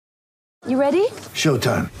You ready?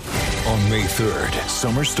 Showtime. On May 3rd,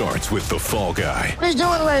 summer starts with The Fall Guy. Let's do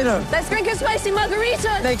it later. Let's drink a spicy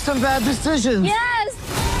margarita. Make some bad decisions. Yes!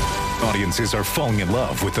 Audiences are falling in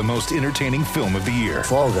love with the most entertaining film of the year.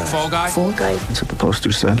 Fall Guy. Fall Guy? Fall guy. That's what the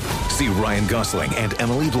poster said. See Ryan Gosling and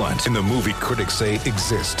Emily Blunt in the movie critics say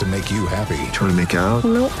exists to make you happy. Trying to make it out?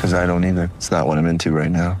 Nope. Because I don't either. It's not what I'm into right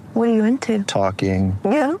now. What are you into? Talking.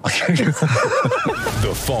 Yeah.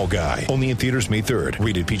 The Fall Guy. Only in theaters May 3rd.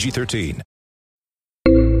 Rated PG-13.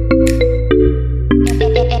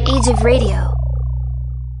 Age of Radio.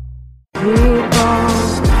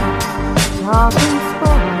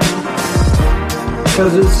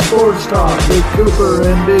 Because it's Sports Talk with Cooper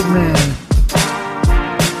and Big Man.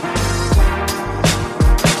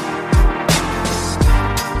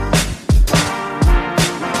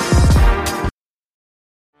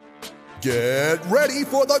 Get ready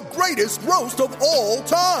for the greatest roast of all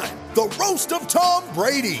time, the Roast of Tom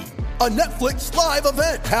Brady, a Netflix live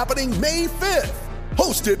event happening May 5th.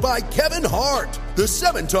 Hosted by Kevin Hart, the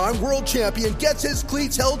 7-time world champion gets his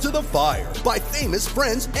cleats held to the fire by famous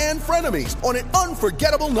friends and frenemies on an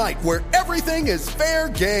unforgettable night where everything is fair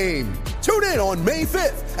game. Tune in on May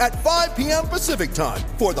 5th at 5 p.m. Pacific time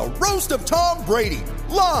for the Roast of Tom Brady,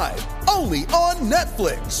 live only on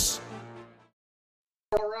Netflix.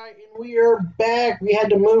 All right, and we are back. We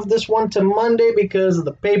had to move this one to Monday because of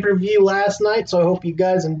the pay-per-view last night, so I hope you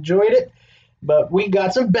guys enjoyed it. But we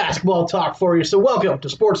got some basketball talk for you, so welcome to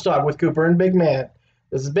Sports Talk with Cooper and Big Man.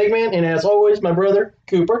 This is Big Man, and as always, my brother,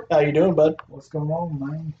 Cooper. How you doing, bud? What's going on,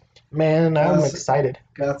 man? Man, I'm excited.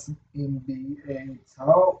 Got some NBA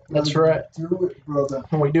talk. That's right. Do it, brother.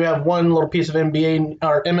 And we do have one little piece of NBA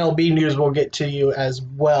or MLB news we'll get to you as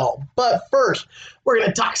well. But first, we're going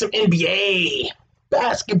to talk some NBA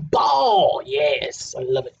basketball. Yes, I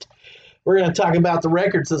love it. We're going to talk about the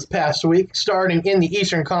records this past week, starting in the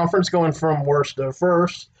Eastern Conference, going from worst to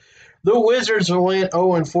first. The Wizards went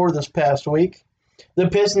 0-4 this past week. The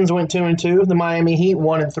Pistons went 2-2. The Miami Heat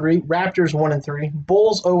 1-3. Raptors 1-3.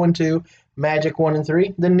 Bulls 0-2. Magic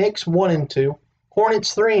 1-3. The Knicks 1-2.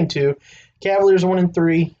 Hornets 3-2. Cavaliers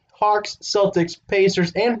 1-3. Hawks, Celtics,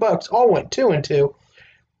 Pacers, and Bucks all went 2-2.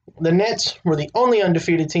 The Nets were the only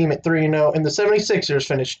undefeated team at 3-0, and the 76ers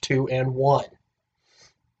finished 2-1.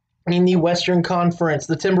 In the Western Conference,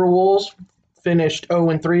 the Timberwolves finished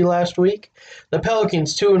 0-3 last week. The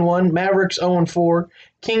Pelicans 2-1, Mavericks 0-4,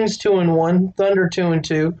 Kings 2-1, Thunder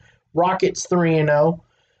 2-2, Rockets 3-0,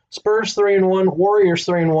 Spurs 3-1, Warriors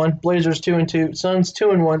 3-1, Blazers 2-2, Suns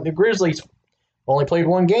 2-1. The Grizzlies only played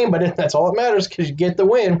one game, but that's all that matters because you get the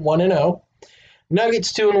win, 1-0.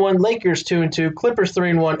 Nuggets 2-1, Lakers 2-2, Clippers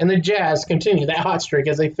 3-1, and the Jazz continue that hot streak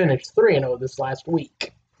as they finished 3-0 this last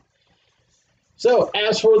week. So,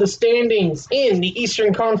 as for the standings in the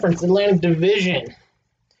Eastern Conference Atlantic Division,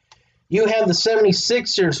 you have the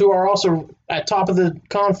 76ers, who are also at top of the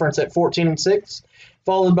conference at 14-6,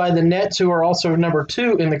 followed by the Nets, who are also number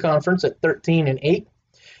 2 in the conference at 13-8.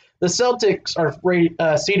 The Celtics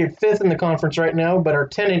are seated 5th in the conference right now, but are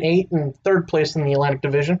 10-8 in 3rd place in the Atlantic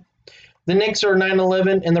Division. The Knicks are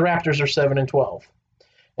 9-11, and the Raptors are 7-12.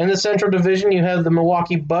 In the Central Division, you have the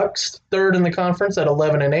Milwaukee Bucks, 3rd in the conference at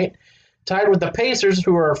 11-8. Tied with the Pacers,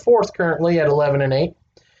 who are 4th currently at 11-8.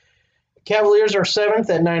 Cavaliers are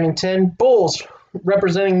 7th at 9-10. Bulls,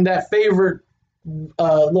 representing that favorite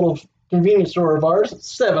little convenience store of ours,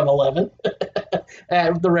 7-11,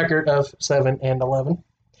 at the record of 7-11.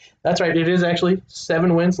 That's right, it is actually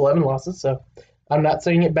 7 wins, 11 losses, so I'm not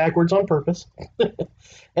saying it backwards on purpose.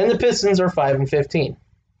 And the Pistons are 5-15.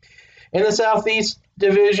 In the Southeast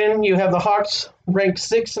Division, you have the Hawks ranked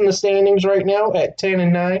 6th in the standings right now at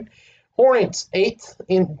 10-9. Hornets 8th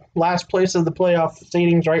in last place of the playoff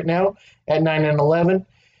seedings right now at 9-11.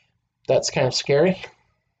 That's kind of scary.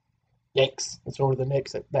 Yikes. That's over the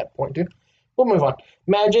Knicks at that point, too. We'll move on.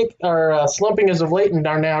 Magic are slumping as of late and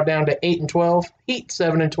are now down to 8-12. Heat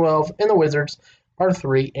 7-12. And the Wizards are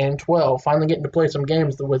 3-12. Finally getting to play some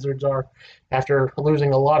games, the Wizards are, after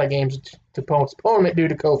losing a lot of games to postponement due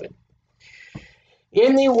to COVID.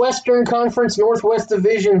 In the Western Conference Northwest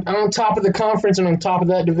Division, on top of the conference and on top of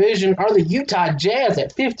that division are the Utah Jazz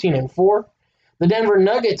at 15-4. The Denver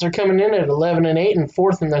Nuggets are coming in at 11-8 and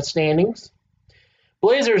 4th in the standings.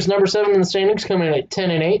 Blazers, number 7 in the standings, coming in at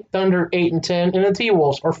 10-8. Thunder 8-10, and the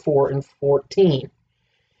T-Wolves are 4-14.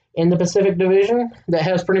 In the Pacific Division, that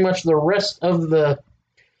has pretty much the rest of the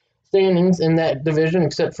standings in that division,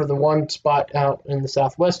 except for the one spot out in the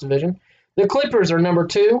Southwest Division. The Clippers are number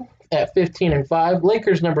 2 at 15-5.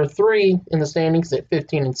 Lakers number 3 in the standings at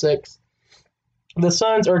 15-6. The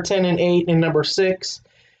Suns are 10-8 and number 6.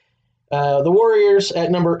 The Warriors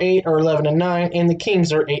at number 8 are 11-9, and the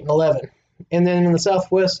Kings are 8-11. And then in the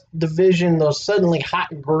Southwest Division, those suddenly hot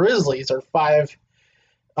Grizzlies are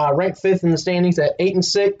ranked 5th in the standings at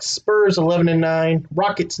 8-6. Spurs 11-9,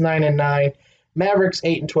 Rockets 9-9, Mavericks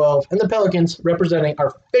 8-12, and the Pelicans, representing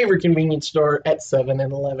our favorite convenience store, at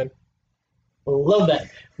 7-11. Love that.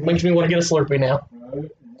 Makes me want to get a Slurpee now.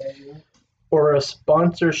 Or a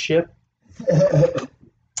sponsorship.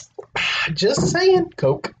 Just saying,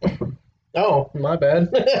 Coke. Oh, my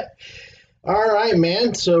bad. All right,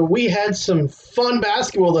 man. So we had some fun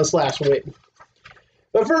basketball this last week.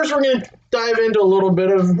 But first, we're going to dive into a little bit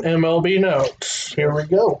of MLB notes. Here we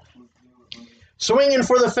go. Swinging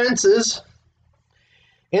for the fences.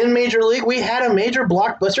 In Major League, we had a major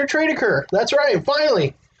blockbuster trade occur. That's right,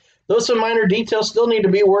 finally. Though some minor details still need to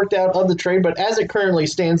be worked out of the trade, but as it currently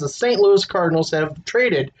stands, the St. Louis Cardinals have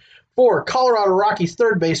traded for Colorado Rockies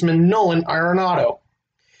third baseman Nolan Arenado.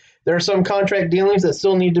 There are some contract dealings that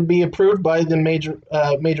still need to be approved by the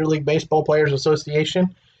Major League Baseball Players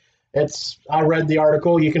Association. I read the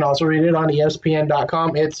article. You can also read it on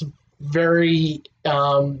ESPN.com. It's very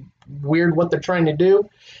weird what they're trying to do,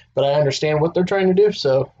 but I understand what they're trying to do,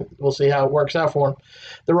 so we'll see how it works out for them.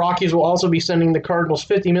 The Rockies will also be sending the Cardinals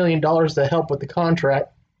 $50 million to help with the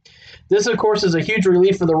contract. This, of course, is a huge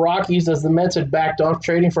relief for the Rockies, as the Mets had backed off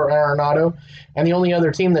trading for Arenado, and the only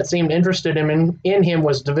other team that seemed interested in him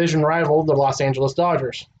was division rival, the Los Angeles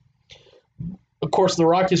Dodgers. Of course, the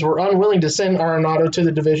Rockies were unwilling to send Arenado to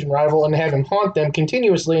the division rival and have him haunt them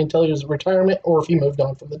continuously until his retirement or if he moved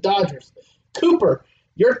on from the Dodgers. Cooper,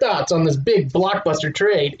 your thoughts on this big blockbuster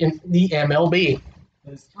trade in the MLB?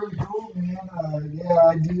 It's pretty cool, man.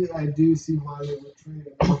 I do see why they would trade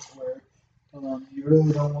him elsewhere. You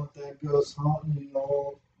really don't want that ghost haunting you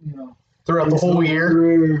all, Throughout the whole year?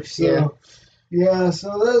 Career. So,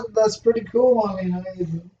 so that's pretty cool. I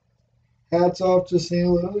mean, hats off to St.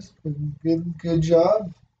 Louis. Good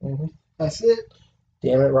job. Mm-hmm. That's it.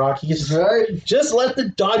 Damn it, Rockies. Right. Just let the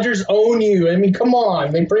Dodgers own you. I mean, come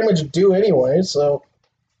on. They pretty much do anyway, so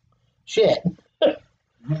shit.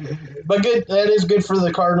 But good. That is good for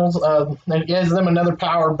the Cardinals. It gives them another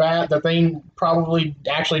power bat that they probably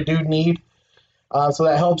actually do need. So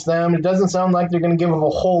that helps them. It doesn't sound like they're going to give them a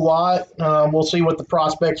whole lot. We'll see what the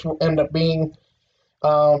prospects will end up being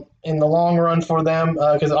in the long run for them,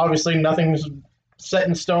 because obviously nothing's set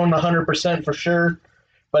in stone 100% for sure.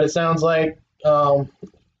 But it sounds like,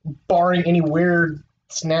 barring any weird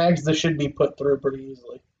snags, this should be put through pretty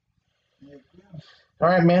easily. All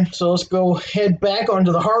right, man. So let's go head back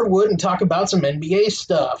onto the hardwood and talk about some NBA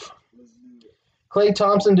stuff. Klay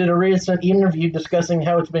Thompson did a recent interview discussing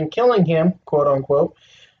how it's been killing him, quote unquote,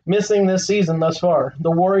 missing this season thus far.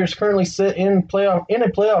 The Warriors currently sit in a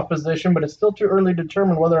playoff position, but it's still too early to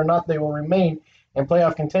determine whether or not they will remain in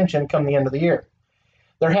playoff contention come the end of the year.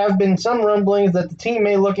 There have been some rumblings that the team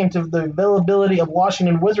may look into the availability of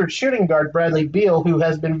Washington Wizards shooting guard Bradley Beal, who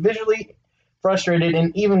has been visually frustrated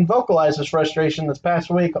and even vocalized his frustration this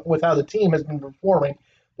past week with how the team has been performing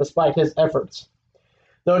despite his efforts.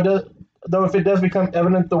 Though if it does become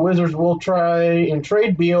evident the Wizards will try and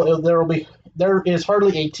trade Beal, there is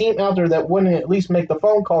hardly a team out there that wouldn't at least make the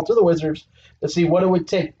phone call to the Wizards to see what it would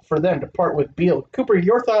take for them to part with Beal. Cooper,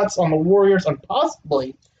 your thoughts on the Warriors and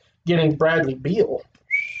possibly getting Bradley Beal?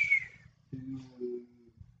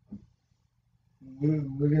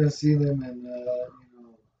 We're going to see them in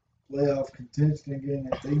playoff contention again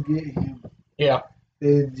if they get him. Yeah.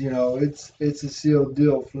 It's a sealed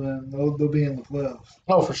deal for them. They'll be in the playoffs.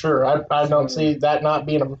 Oh, for sure. I don't see that not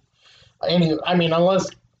being unless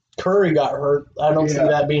Curry got hurt, I don't see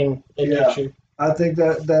that being an issue. I think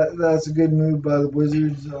that's a good move by the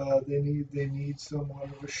Wizards. They need somewhat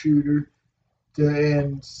of a shooter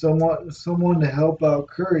and someone to help out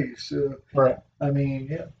Curry. So right.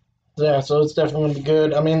 Yeah, so it's definitely going to be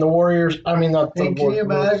good. I mean, the Warriors. Can you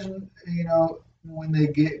imagine? When they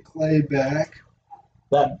get Klay back.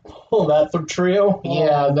 That trio,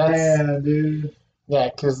 man, dude. Yeah,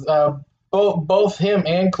 because both him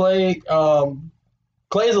and Klay.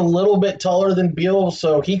 Klay's a little bit taller than Beal,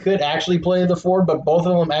 so he could actually play the forward, but both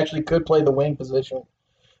of them actually could play the wing position.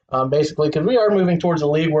 Basically, because we are moving towards a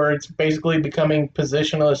league where it's basically becoming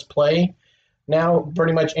positionless play. Now,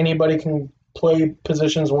 pretty much anybody can play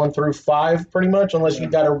positions 1 through 5, pretty much, unless you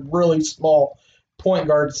got a really small point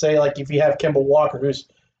guard. Say, like if you have Kemba Walker, who's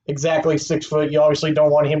exactly 6 foot, you obviously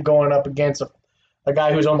don't want him going up against a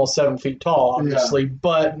guy who's almost 7 feet tall, obviously. Yeah.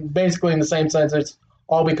 But basically, in the same sense, it's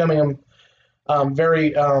all becoming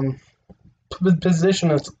very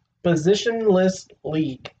positionless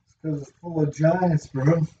league. Because it's full of giants,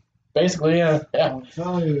 bro. Basically, yeah. I'm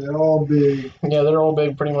telling you, they're all big. Yeah, they're all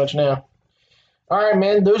big pretty much now. All right,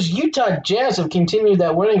 man. Those Utah Jazz have continued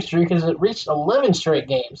that winning streak as it reached 11 straight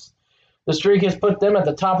games. The streak has put them at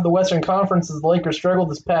the top of the Western Conference as the Lakers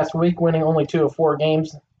struggled this past week, winning only 2 of 4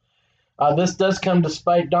 games. This does come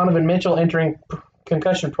despite Donovan Mitchell entering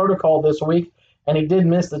concussion protocol this week, and he did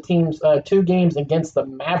miss the team's 2 games against the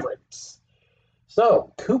Mavericks.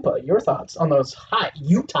 So, Koopa, your thoughts on those hot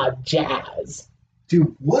Utah Jazz?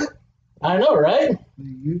 Dude, what? I know, right?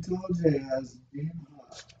 The Utah Jazz being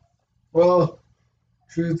hot. Well,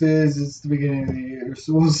 truth is, it's the beginning of the year,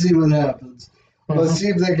 so we'll see what happens. Let's see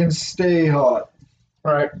if they can stay hot.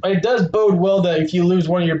 All right. It does bode well that if you lose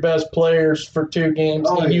one of your best players for 2 games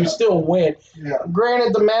and you still win. Yeah.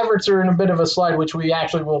 Granted, the Mavericks are in a bit of a slide, which we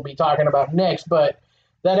actually will be talking about next, but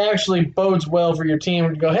that actually bodes well for your team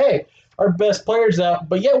to go, hey, our best player's out,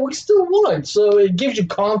 but yeah, we still won. So it gives you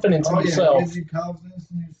confidence in yourself. It gives you confidence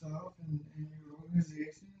in yourself and your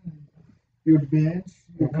organization and your bench,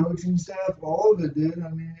 your coaching staff, all of it, dude. I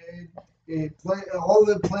mean, all of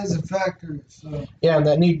it plays a factor. So. Yeah, and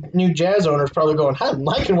that new Jazz owner is probably going, I'm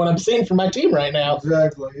liking what I'm seeing from my team right now.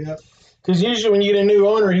 Exactly, yeah. Because usually when you get a new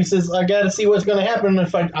owner, he says, I got to see what's going to happen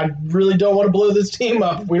if I really don't want to blow this team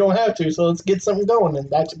up. We don't have to, so let's get something going, and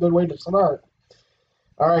that's a good way to start.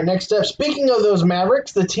 All right, next up. Speaking of those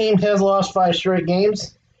Mavericks, the team has lost 5 straight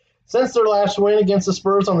games. Since their last win against the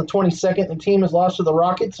Spurs on the 22nd, the team has lost to the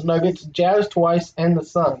Rockets, Nuggets, Jazz twice, and the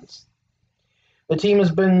Suns. The team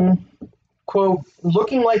has been, quote,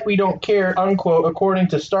 looking like we don't care, unquote, according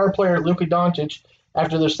to star player Luka Doncic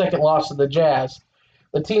after their second loss to the Jazz.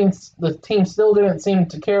 The team still didn't seem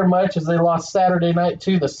to care much as they lost Saturday night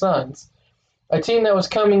to the Suns. A team that was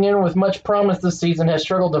coming in with much promise this season has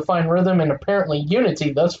struggled to find rhythm and apparently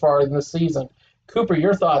unity thus far in this season. Cooper,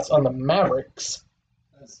 your thoughts on the Mavericks?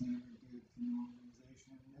 That's never good for an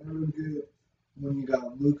organization. Never good when you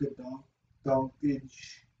got Luka Doncic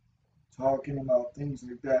talking about things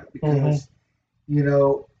like that because, you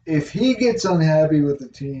know, if he gets unhappy with the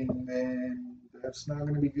team, then that's not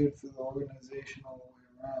going to be good for the organization all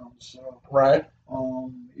the way around. So, right.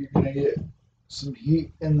 You're going to get some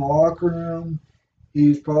heat in the locker room.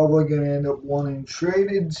 He's probably going to end up wanting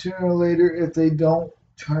traded sooner or later if they don't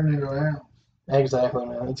turn it around. Exactly,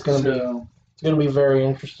 man. It's going to be very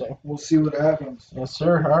interesting. We'll see what happens. Yes,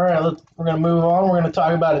 sir. All right, we're going to move on. We're going to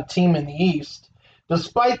talk about a team in the East.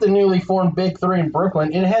 Despite the newly formed Big Three in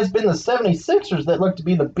Brooklyn, it has been the 76ers that look to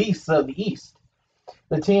be the beasts of the East.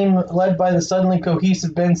 The team, led by the suddenly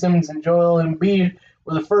cohesive Ben Simmons and Joel Embiid,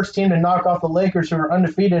 were the first team to knock off the Lakers, who were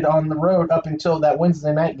undefeated on the road up until that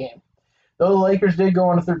Wednesday night game. Though the Lakers did go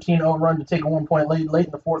on a 13-0 run to take a 1-point lead late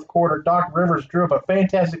in the fourth quarter, Doc Rivers drew up a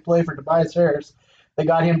fantastic play for Tobias Harris that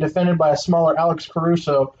got him defended by a smaller Alex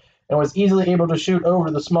Caruso and was easily able to shoot over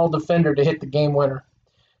the small defender to hit the game winner.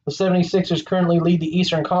 The 76ers currently lead the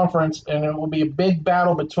Eastern Conference, and it will be a big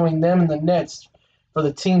battle between them and the Nets for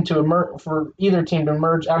either team to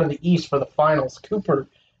emerge out of the East for the finals. Cooper,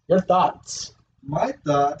 your thoughts? My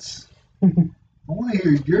thoughts? I want to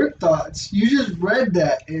hear your thoughts. You just read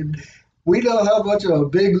that, and we know how much of a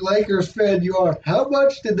big Lakers fan you are. How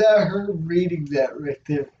much did that hurt reading that right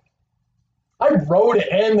there? I wrote it,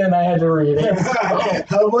 and then I had to read it.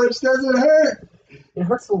 How much does it hurt? It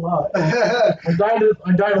hurts a lot. I died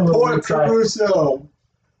a little Poor bit. Caruso.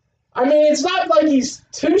 I mean, it's not like he's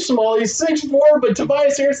too small. He's 6'4", but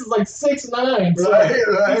Tobias Harris is like 6'9". So right.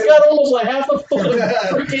 He's got almost like half a foot of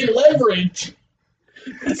freaking leverage.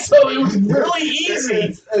 So it was really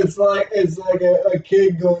easy. It's like a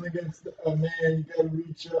kid going against a man. You got to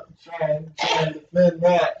reach up, try and defend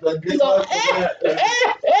that. But good luck with that.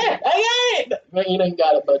 I got it. Man, you didn't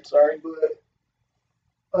got it, but sorry. But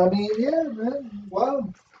I mean, yeah, man.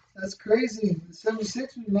 Wow, that's crazy. The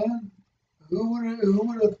 76ers, man. Who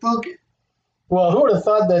would have thunk it? Well, who would have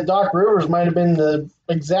thought that Doc Rivers might have been the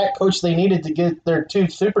exact coach they needed to get their 2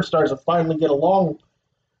 superstars to finally get along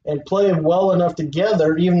and play well enough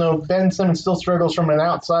together, even though Ben Simmons still struggles from an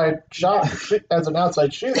outside shot as an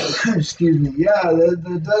outside shooter. Excuse me. Yeah,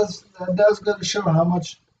 that does go to show how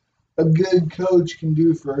much a good coach can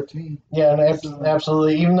do for a team. Yeah,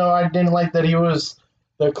 absolutely. Even though I didn't like that he was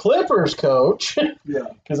the Clippers coach, yeah,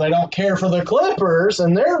 because I don't care for the Clippers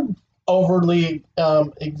and their overly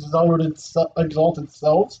exalted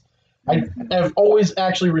selves. I have always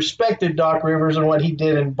actually respected Doc Rivers and what he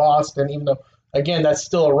did in Boston, even though, again, that's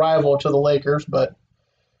still a rival to the Lakers, but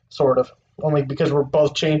sort of. Only because we're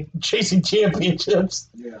both chasing championships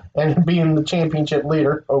and being the championship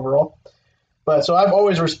leader overall. But so I've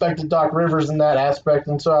always respected Doc Rivers in that aspect,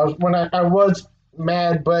 and so I was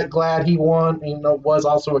mad but glad he won. Was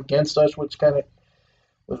also against us, which kind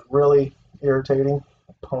of was really irritating.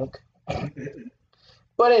 Punk.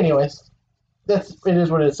 But anyways, it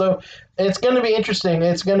is what it is. So it's going to be interesting.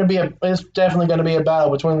 It's definitely going to be a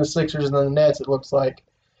battle between the Sixers and the Nets. It looks like.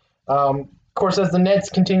 Of course, as the Nets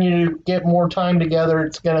continue to get more time together,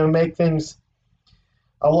 it's going to make things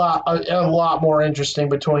a lot more interesting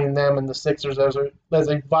between them and the Sixers as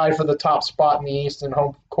they vie for the top spot in the East and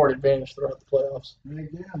home court advantage throughout the playoffs. Yeah,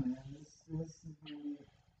 man. This is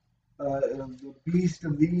the beast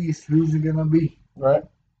of the East. Who's it gonna be? Right.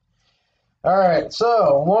 All right.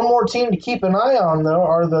 So one more team to keep an eye on, though,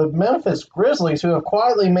 are the Memphis Grizzlies, who have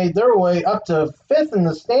quietly made their way up to 5th in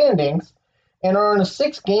the standings and are on a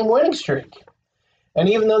 6-game winning streak. And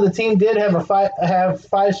even though the team did have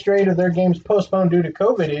 5 straight of their games postponed due to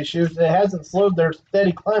COVID issues, it hasn't slowed their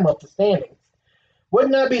steady climb up the standings. Would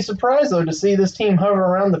not be surprised, though, to see this team hover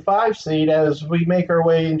around the 5 seed as we make our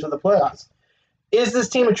way into the playoffs. Is this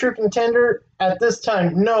team a true contender? At this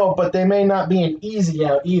time, no, but they may not be an easy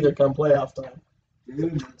out either come playoff time.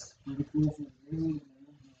 Dude, that's pretty cool for the Grizzlies, man.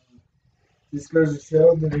 This goes to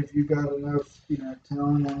show that if you got enough,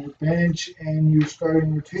 talent on your bench and your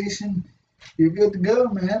starting rotation, you're good to go,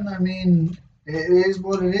 man. I mean, it is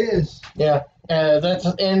what it is. Yeah,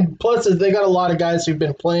 and plus they got a lot of guys who've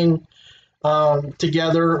been playing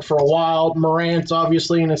together for a while. Morant's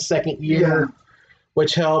obviously in his second year,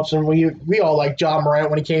 which helps, and we all like John Morant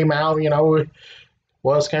when he came out.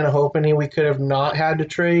 Was kind of hoping we could have not had to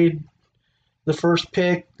trade the first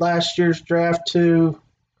pick last year's draft to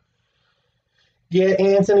get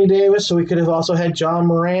Anthony Davis, so we could have also had John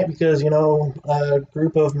Morant because, a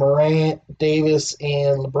group of Morant, Davis,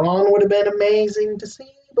 and LeBron would have been amazing to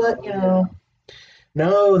see. But,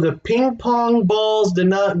 no, the ping pong balls did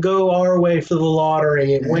not go our way for the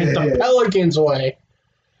lottery. It went the Pelicans' way.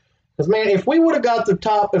 Because, man, if we would have got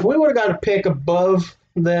a pick above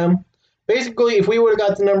them, basically, if we would have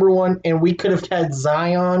got the number 1 and we could have had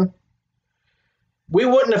Zion, we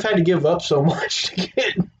wouldn't have had to give up so much to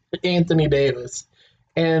get Anthony Davis.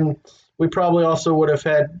 And we probably also would have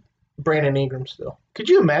had Brandon Ingram still. Could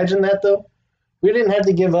you imagine that, though? We didn't have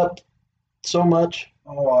to give up so much.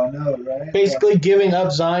 Oh, I know, right? Basically giving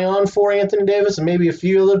up Zion for Anthony Davis and maybe a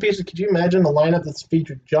few other pieces. Could you imagine the lineup that's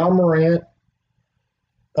featured John Morant?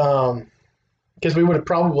 Because we would have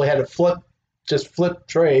probably had to flip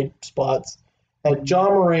trade spots. Like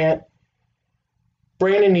John Morant,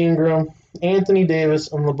 Brandon Ingram, Anthony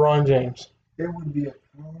Davis, and LeBron James. It would be a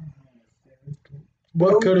powerhouse.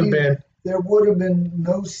 What could have been? There would have been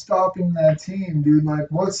no stopping that team, dude,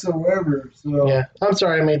 whatsoever. So yeah, I'm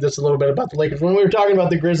sorry I made this a little bit about the Lakers when we were talking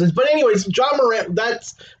about the Grizzlies. But anyways, John Morant,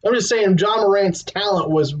 I'm just saying John Morant's talent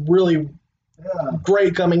was really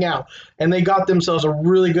great coming out. And they got themselves a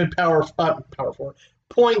really good power forward.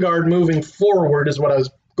 Point guard moving forward is what I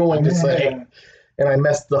was going to say. And I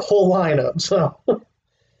messed the whole lineup. So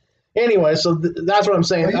anyway, so that's what I'm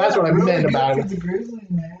saying. That's what I meant about it. The Grizzlies,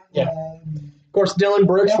 man. Yeah. Of course, Dylan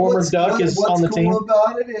Brooks, former Duck, is on the team. What's cool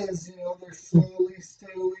about it is, they're slowly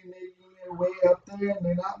making their way up there, and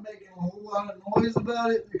they're not making a whole lot of noise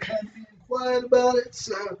about it. They're kind of being quiet about it.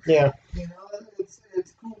 So, yeah,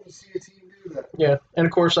 it's cool to see a team do that. Yeah, and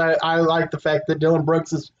of course, I like the fact that Dylan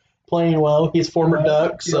Brooks is playing well. He's former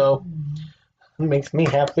Duck, so it makes me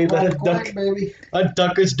happy that a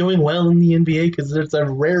Duck is doing well in the NBA because it's a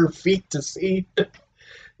rare feat to see.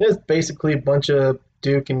 It's basically a bunch of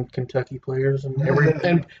Duke and Kentucky players and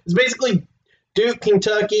and it's basically Duke,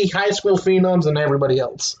 Kentucky, high school phenoms, and everybody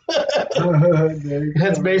else.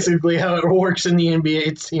 That's basically how it works in the NBA,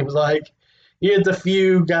 it seems like. You had the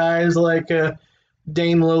few guys like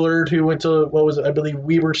Dame Lillard, who went to, I believe,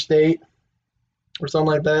 Weber State or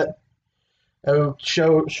something like that, who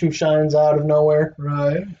shines out of nowhere.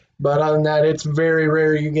 Right. But other than that, it's very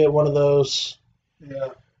rare you get one of those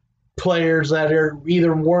players that are they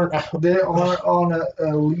aren't on an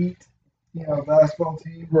elite, basketball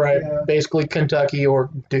team. Right. Yeah. Basically Kentucky or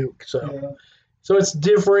Duke. So it's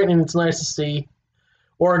different and it's nice to see.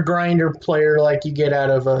 Or a grinder player like you get out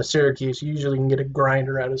of Syracuse. You usually can get a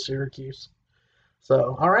grinder out of Syracuse.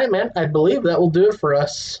 So, all right, man. I believe that will do it for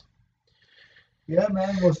us. Yeah,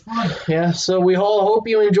 man. It was fun. Yeah, so we all hope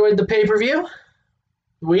you enjoyed the pay-per-view.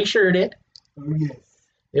 We sure did. Oh, yes.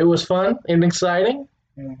 It was fun and exciting.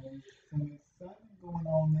 And there's something going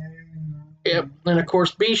on there. Yep, and of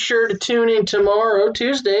course, be sure to tune in tomorrow,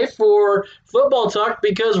 Tuesday, for Football Talk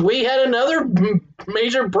because we had another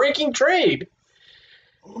major breaking trade.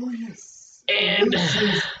 Oh, yes. And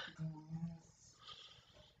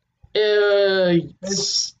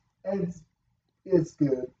it's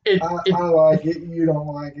good. I like it. You don't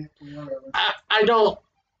like it. Whatever. I don't.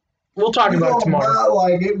 We'll talk about it tomorrow. Not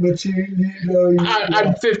like it, but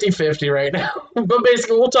I'm 50-50 right now. But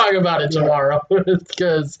basically, we'll talk about it tomorrow.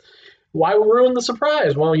 Because why ruin the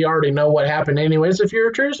surprise? Well, you already know what happened anyways. If you're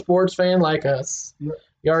a true sports fan like us,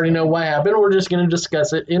 you already know what happened. We're just going to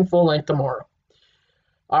discuss it in full length tomorrow.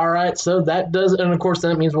 All right, so that does, and of course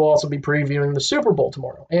that means we'll also be previewing the Super Bowl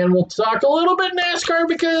tomorrow. And we'll talk a little bit NASCAR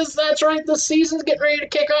because that's right, the season's getting ready to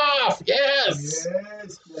kick off. Yes,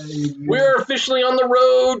 baby. We're officially on the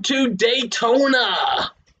road to Daytona,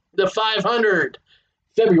 the 500,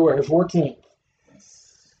 February 14th.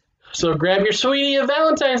 So grab your sweetie a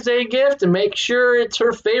Valentine's Day gift and make sure it's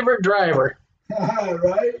her favorite driver.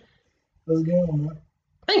 Right? Let's go, man.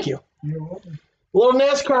 Thank you. You're welcome. A little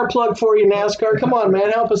NASCAR plug for you, NASCAR. Come on,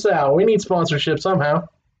 man, help us out. We need sponsorship somehow.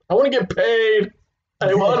 I want to get paid.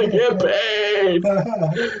 I want to get paid.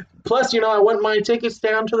 Plus, I want my tickets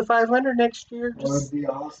down to the 500 next year. That'd be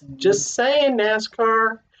awesome. Just saying,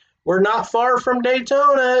 NASCAR. We're not far from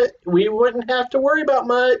Daytona. We wouldn't have to worry about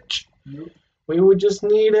much. Nope. We would just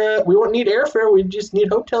need we wouldn't need airfare. We just need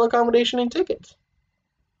hotel accommodation and tickets.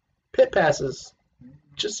 Pit passes.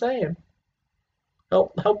 Just saying.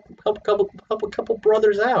 Help a couple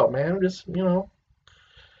brothers out, man. Just Anyways.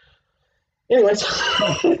 Anyways,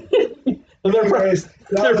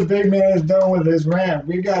 now the big man is done with his rant.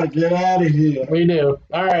 We got to get out of here. We do.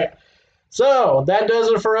 All right. So that does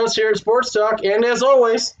it for us here at Sports Talk. And as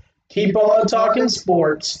always, keep on talking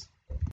sports.